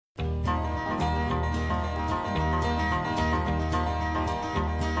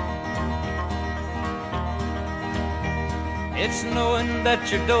It's knowing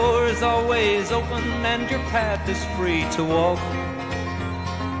that your door is always open and your path is free to walk.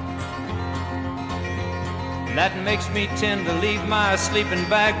 That makes me tend to leave my sleeping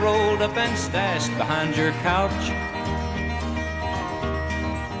bag rolled up and stashed behind your couch.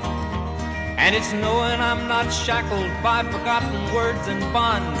 And it's knowing I'm not shackled by forgotten words and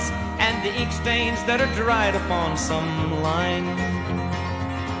bonds and the ink stains that are dried upon some line.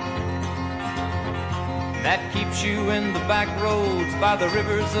 That keeps you in the back roads by the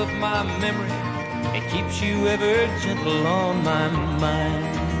rivers of my memory. It keeps you ever gentle on my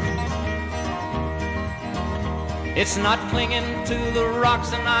mind. It's not clinging to the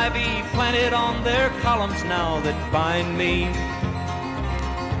rocks and ivy planted on their columns now that bind me,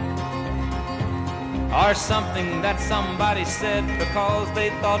 or something that somebody said because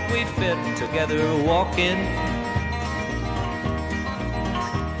they thought we fit together walking.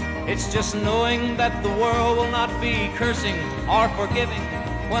 It's just knowing that the world will not be cursing or forgiving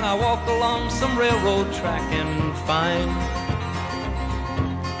when I walk along some railroad track and find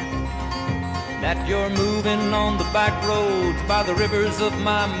that you're moving on the back roads by the rivers of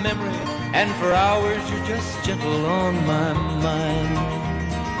my memory, and for hours you're just gentle on my mind.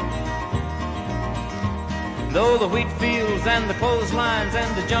 Though the wheat fields and the clotheslines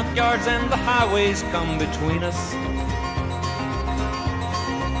and the junkyards and the highways come between us,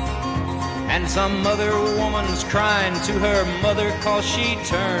 and some other woman's crying to her mother 'cause she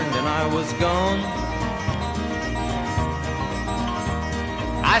turned and I was gone,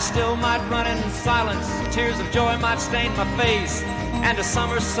 I still might run in silence, tears of joy might stain my face, and a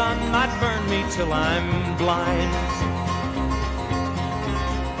summer sun might burn me till I'm blind.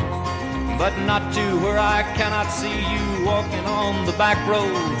 But not to where I cannot see you walking on the back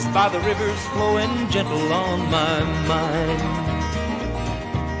roads by the rivers flowing gentle on my mind.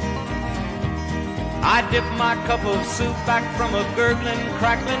 I dip my cup of soup back from a gurgling,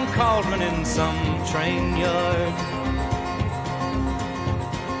 crackling cauldron in some train yard,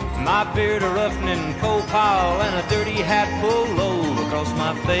 my beard a roughening coal pile and a dirty hat pulled low across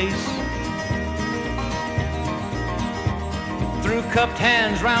my face. Through cupped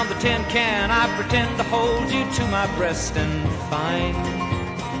hands round the tin can, I pretend to hold you to my breast and find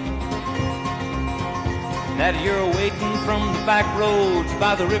that you're waiting from the back roads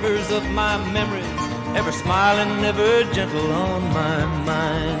by the rivers of my memory, ever smiling, ever gentle on my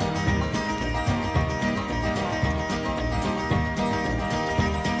mind.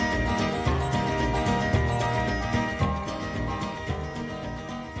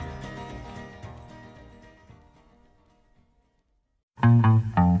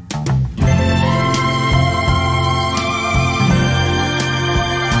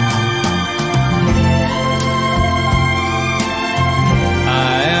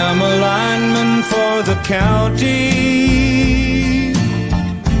 County,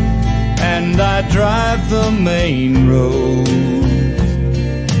 and I drive the main road,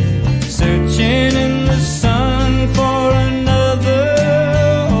 searching in the sun for another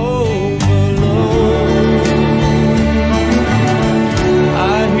overload.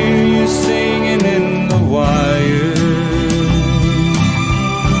 I hear you singing in the wire,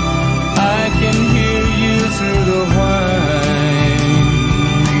 I can hear you through the whine,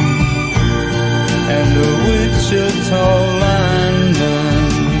 and the Wichita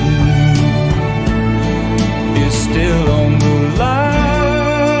lineman is still on the line.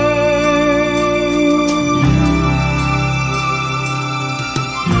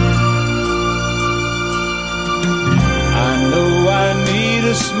 I know I need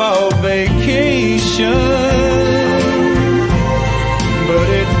a small vacation, but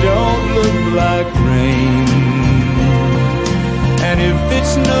it don't look like rain. And if it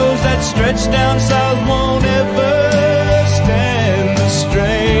snows, that stretch down south won't ever stand the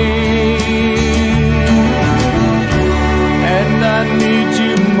strain. And I need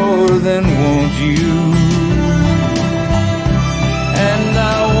you more than want you, and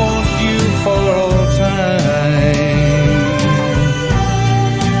I want you for all time.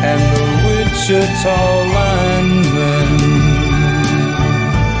 And the Wichita lineman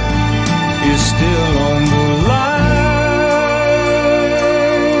is still on the line.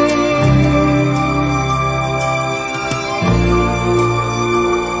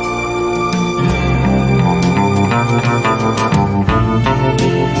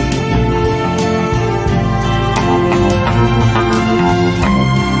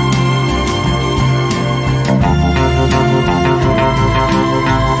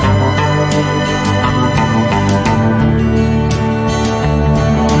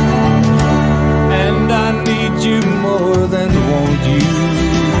 And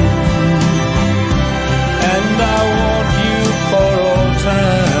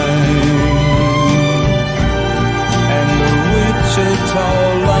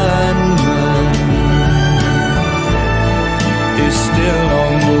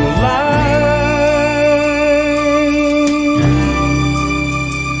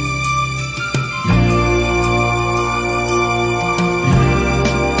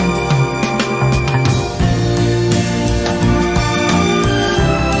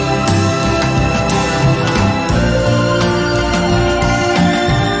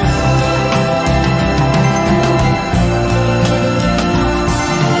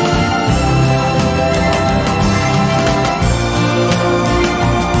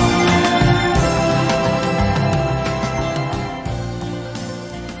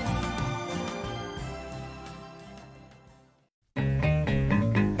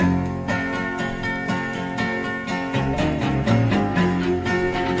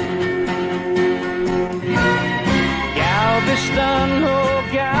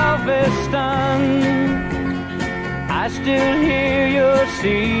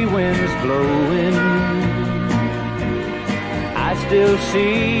sea winds blowing. I still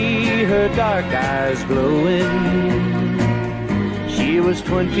see her dark eyes glowing. She was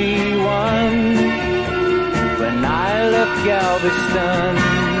 21 when I left Galveston.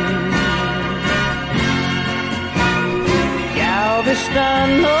 Galveston,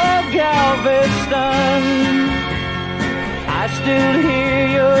 oh Galveston, I still hear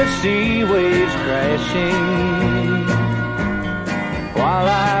your sea waves crashing, while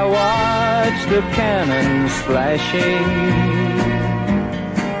I watch the cannons flashing.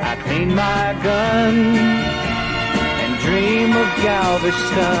 I clean my gun and dream of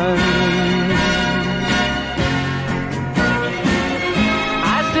Galveston.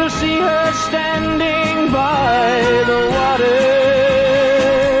 I still see her standing by the water,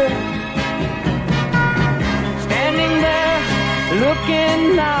 standing there looking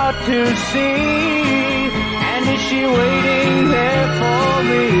out to sea. And is she waiting there for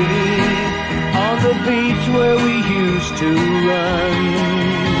me on the beach where we used to run?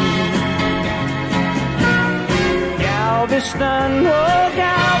 Galveston, oh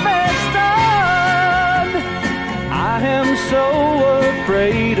Galveston, I am so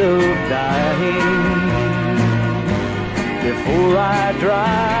afraid of dying. Before I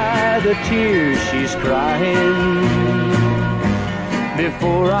dry the tears she's crying,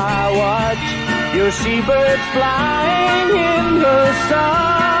 before I watch your seabirds flying in the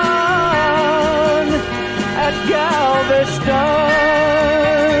sun at Galveston,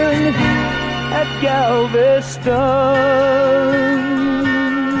 at Galveston.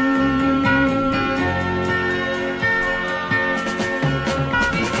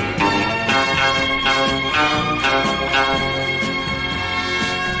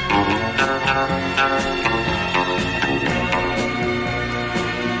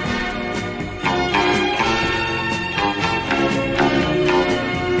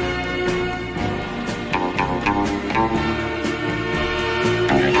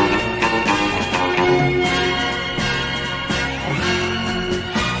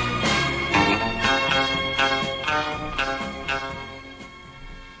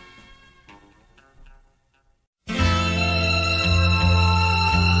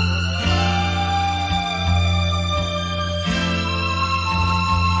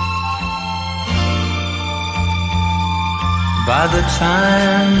 By the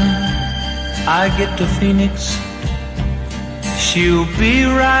time I get to Phoenix, she'll be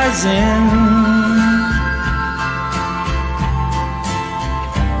rising.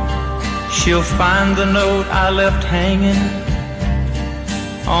 She'll find the note I left hanging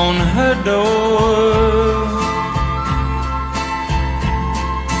on her door.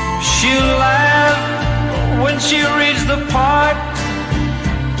 She'll laugh when she reads the part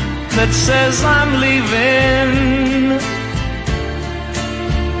that says I'm leaving,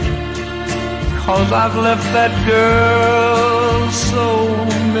 'cause I've left that girl so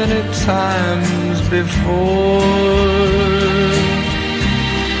many times before.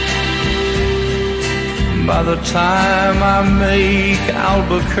 By the time I make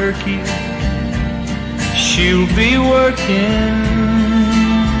Albuquerque, she'll be working.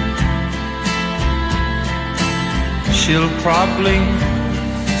 She'll probably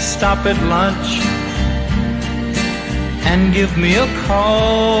stop at lunch and give me a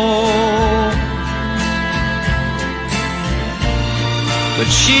call, but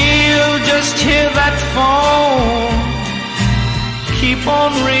she'll just hear that phone keep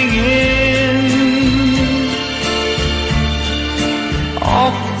on ringing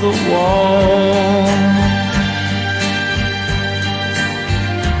off the wall.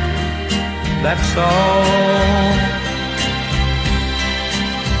 That's all.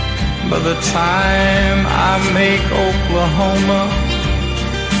 By the time I make Oklahoma,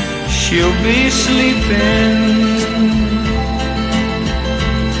 she'll be sleeping.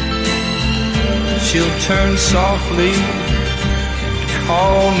 She'll turn softly,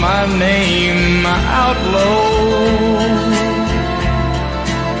 call my name out low,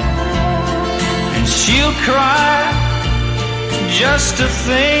 and she'll cry just to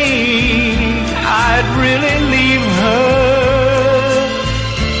think I'd really leave her.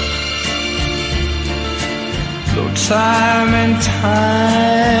 Though time and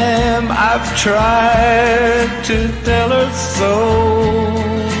time I've tried to tell her so,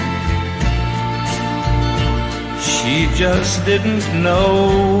 she just didn't know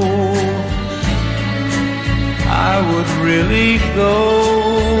I would really go.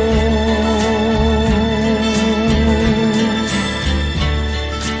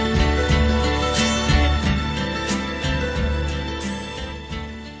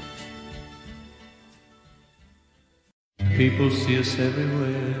 People see us face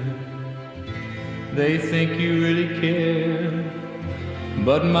everywhere. They think you really care,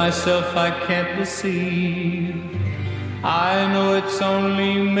 but myself I can't deceive. I know it's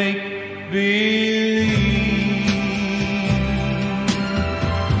only make-believe.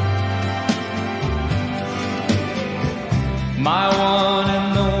 My one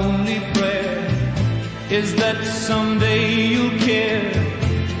and only prayer is that someday you'll care.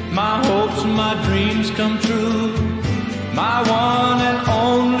 My hopes, my dreams come true. My one and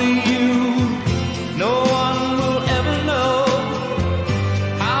only you. No one will ever know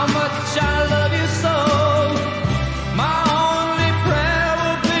how much I love you so. My only prayer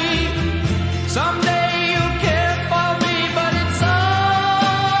will be someday you'll care for me, but it's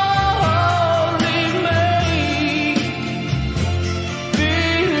only make-believe.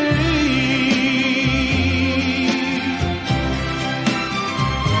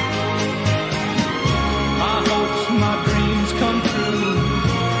 My hopes, my dreams come true.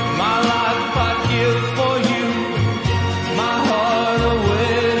 My life I give for you. My heart a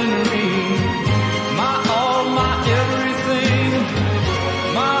wedding ring. My all, my everything.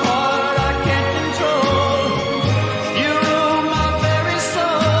 My heart I can't control. You rule my very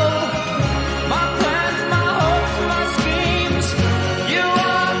soul. My plans, my hopes, my schemes. You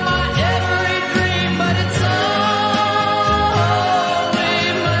are my every dream, but it's only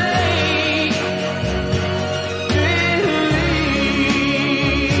make-believe.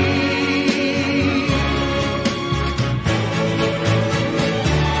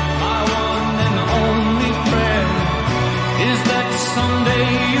 My one and only prayer is that someday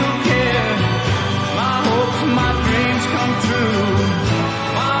you'll care. My hopes, my dreams come true.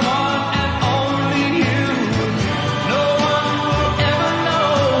 My one and only you. No one will ever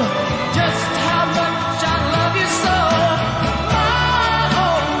know just how much I love you so. My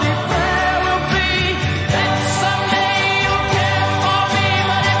only prayer will be that someday you'll care for me,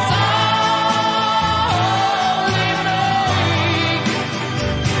 but it's only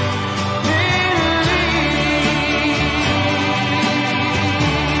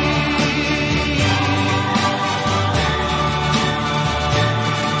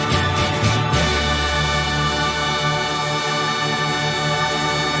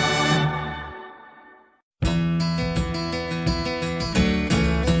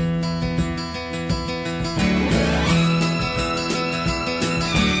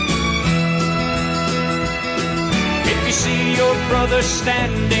If you see your brother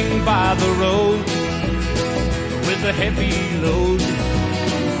standing by the road with a heavy load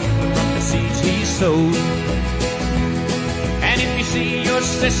from the seeds he sowed, and if you see your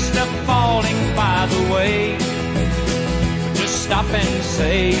sister falling by the way, just stop and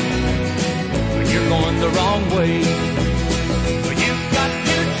say, you're going the wrong way. You've got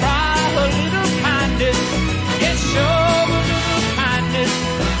to try a little kindness. Yes, show a little kindness.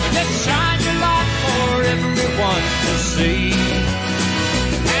 Just shine your light for everyone to see.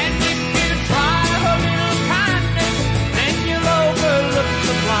 And if you try a little kindness, then you'll overlook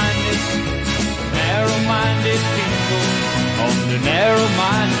the blindness of narrow-minded people on the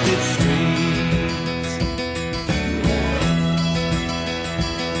narrow-minded streets.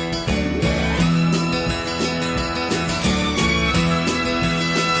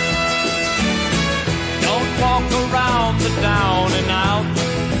 Don't walk around the down and out.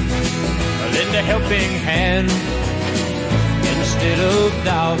 Lend a helping hand instead of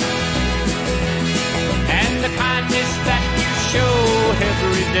doubt. And the kindness that you show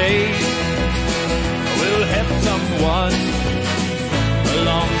every day will help someone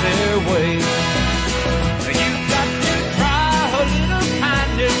along their way. You've got to try a little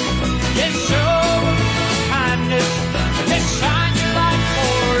kindness. Yes, show a little kindness. Just shine your light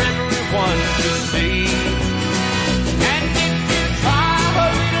for everyone to see. And if you try a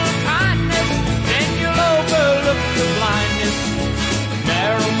little kindness, then you'll overlook the blindness of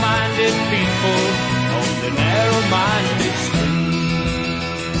narrow-minded people on the narrow-minded street.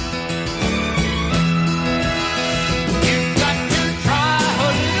 You've got to try a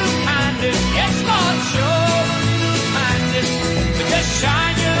little kindness. Yes, Lord, show a little kindness. But just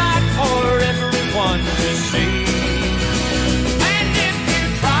shine your light for everyone to see. And if you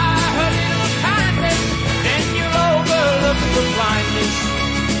try a little kindness, then you'll overlook the blindness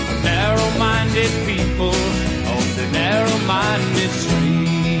of narrow-minded people on the narrow-minded street.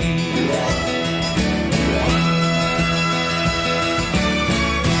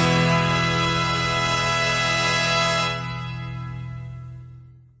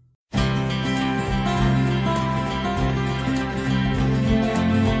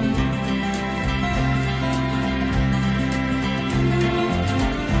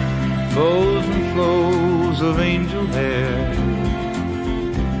 Flows and flows of angel hair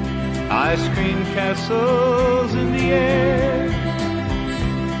ice cream castles in the air,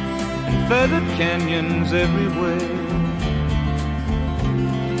 and feathered canyons everywhere.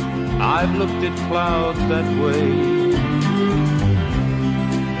 I've looked at clouds that way,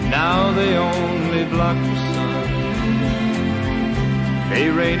 and now they only block the sun. They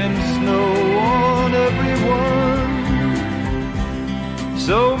rain and snow on everyone.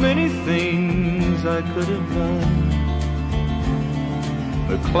 So many things I could have done,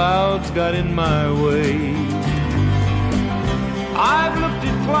 the clouds got in my way. I've looked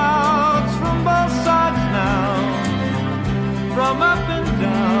at clouds from both sides now, from up and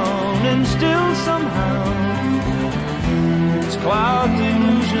down, and still somehow it's clouds,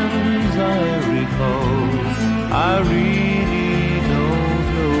 illusions I recall. I really don't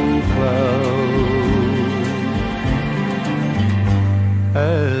know clouds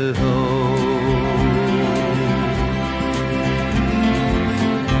at all.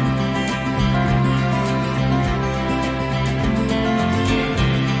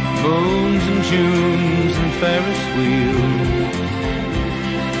 Moons and Junes and Ferris wheels,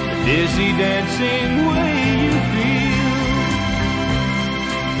 the dizzy dancing way you feel,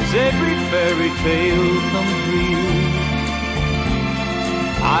 as every fairy tale comes real.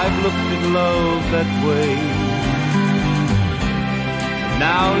 I've looked at love that way,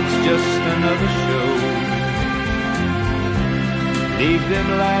 now it's just another show. Leave them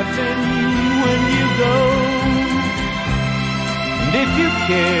laughing when you go, and if you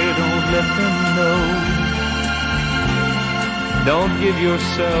care, don't let them know. Don't give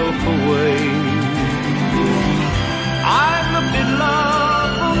yourself away. I've looked at love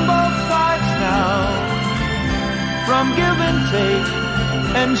from both sides now, from give and take,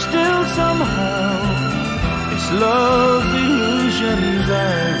 and still somehow it's love's illusions I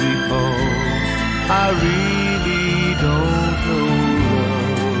recall. I really don't know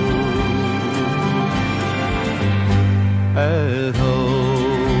love at all.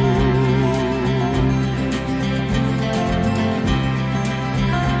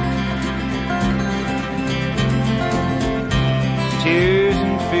 Tears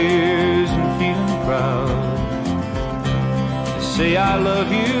and fears and feeling proud, say I love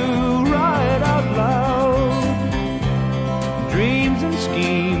you right out loud. Dreams and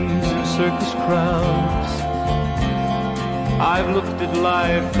schemes and circus crowds, I've looked at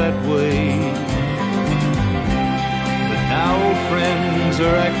life that way. But now old friends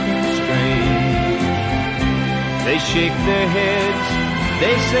are acting strange. They shake their heads,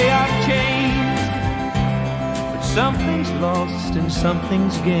 they say I've changed. But something's lost and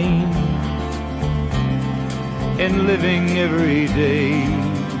something's gained in living every day.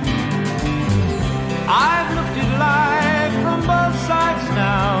 I've looked at life from both sides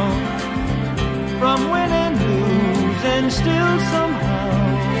now, from win and lose, and still somehow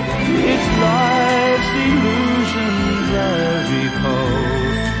it's life's illusions I recall.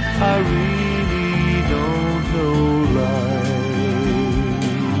 I really don't know life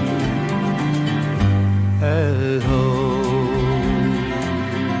at all.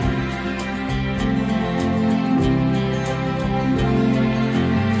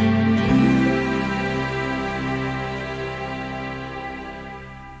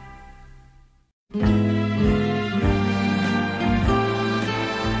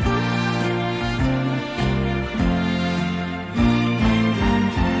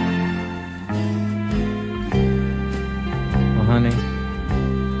 Honey,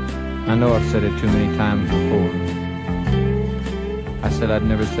 I know I've said it too many times before. I said I'd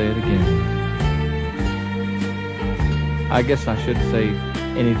never say it again. I guess I shouldn't say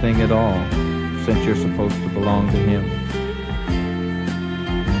anything at all, since you're supposed to belong to him.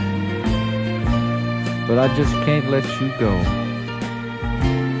 But I just can't let you go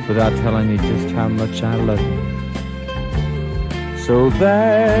without telling you just how much I love you. So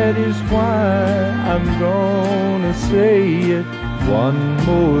that is why I'm gonna say it one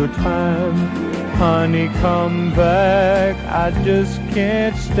more time. Honey, come back, I just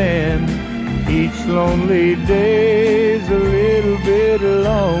can't stand. Each lonely day's a little bit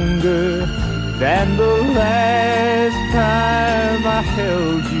longer than the last time I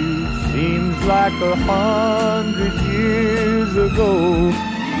held you. Seems like 100 years ago.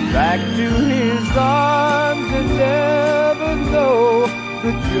 Back to his arms and never know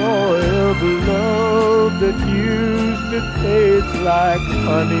the joy of love that used to taste like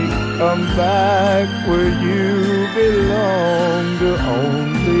honey. Come back where you belong to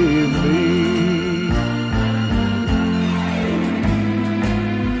only me.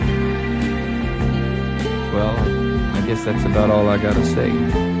 Well, I guess that's about all I gotta say.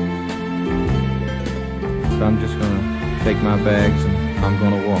 So I'm just gonna take my bags and I'm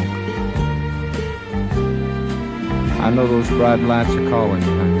gonna walk. I know those bright lights are calling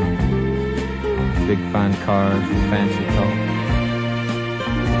you, honey. Big fine cars with fancy talk.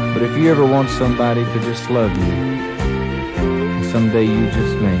 But if you ever want somebody to just love you, and someday you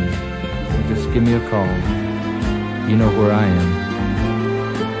just may, just give me a call. You know where I am.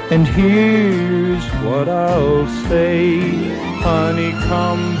 And here's what I'll say. Honey,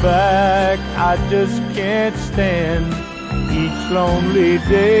 come back. I just can't stand each lonely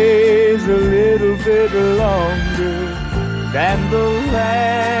day's a little bit longer than the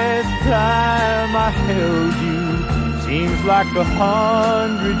last time I held you. Seems like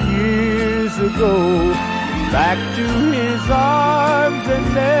 100 years ago. Back to his arms and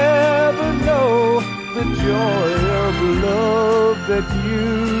never know the joy of love that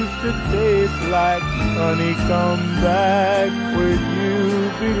used to taste like. Honey, come back where you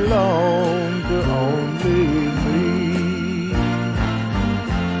belong to only me.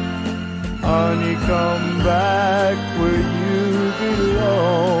 Honey, come back where you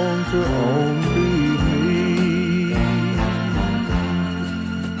belong to only me.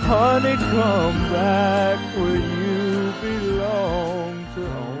 Honey, come back where you belong to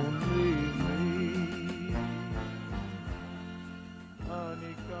only me.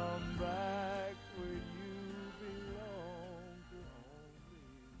 Honey, come back where you belong to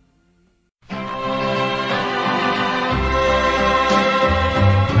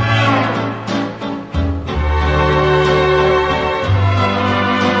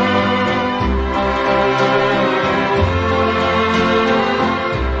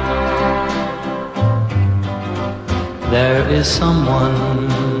There is someone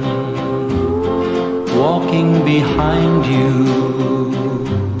walking behind you.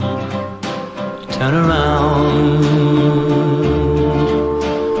 Turn around,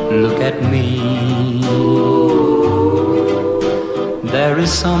 look at me. There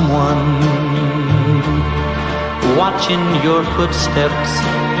is someone watching your footsteps.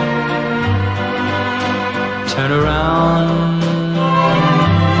 Turn around,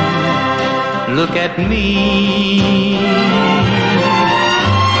 look at me.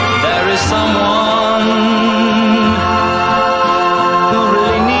 There is someone who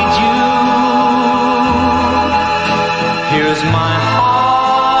really needs you. Here's my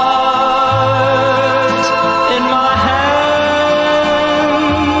heart in my hands.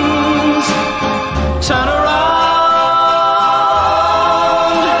 Turn around,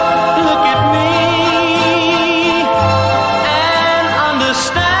 look at me and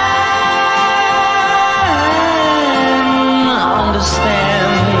understand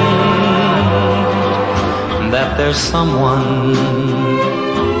that there's someone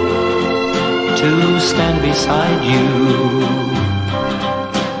to stand beside you.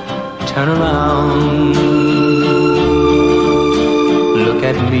 Turn around, look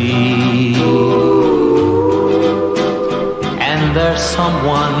at me, and there's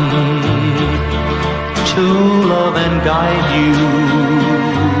someone to love and guide you.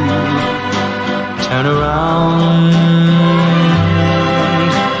 Turn around,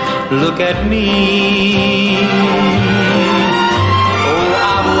 look at me. Oh,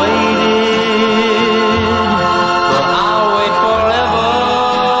 I've waited, but I'll wait forever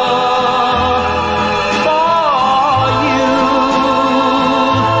for you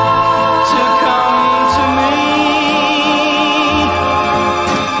to come to me.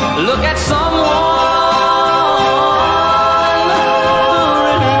 Look at someone who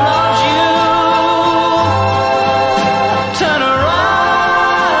really loves you. Turn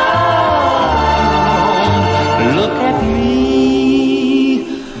around, look at me.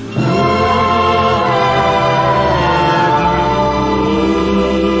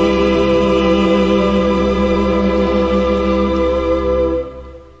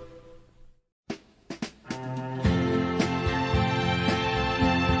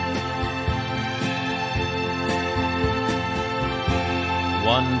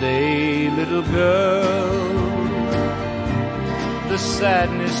 One day, little girl, the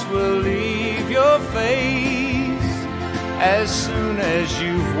sadness will leave your face as soon as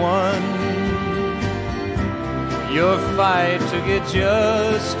you've won your fight to get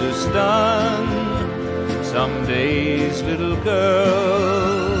justice done. Some days, little girl,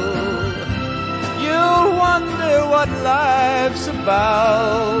 you'll wonder what life's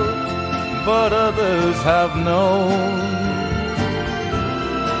about, but others have known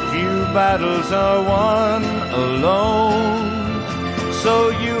few battles are won alone. So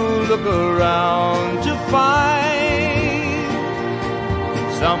you look around to find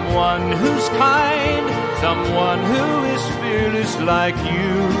someone who's kind, someone who is fearless like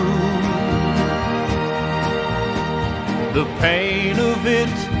you. The pain of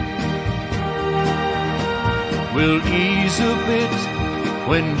it will ease a bit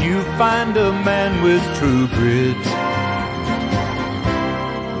when you find a man with true grit.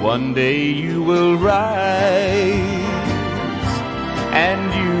 One day you will rise and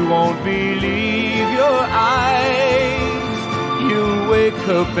you won't believe your eyes. You'll wake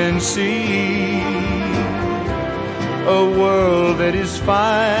up and see a world that is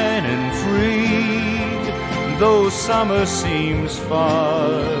fine and free, though summer seems far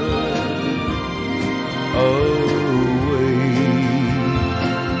away.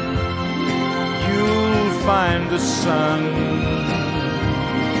 You'll find the sun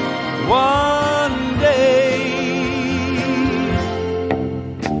one day.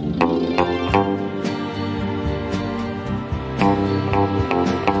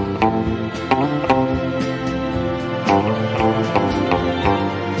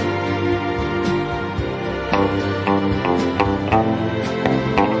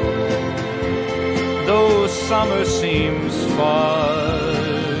 Though summer seems far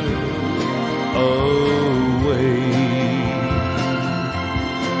away,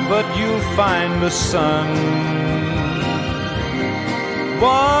 but you'll find the sun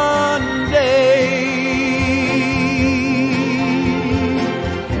one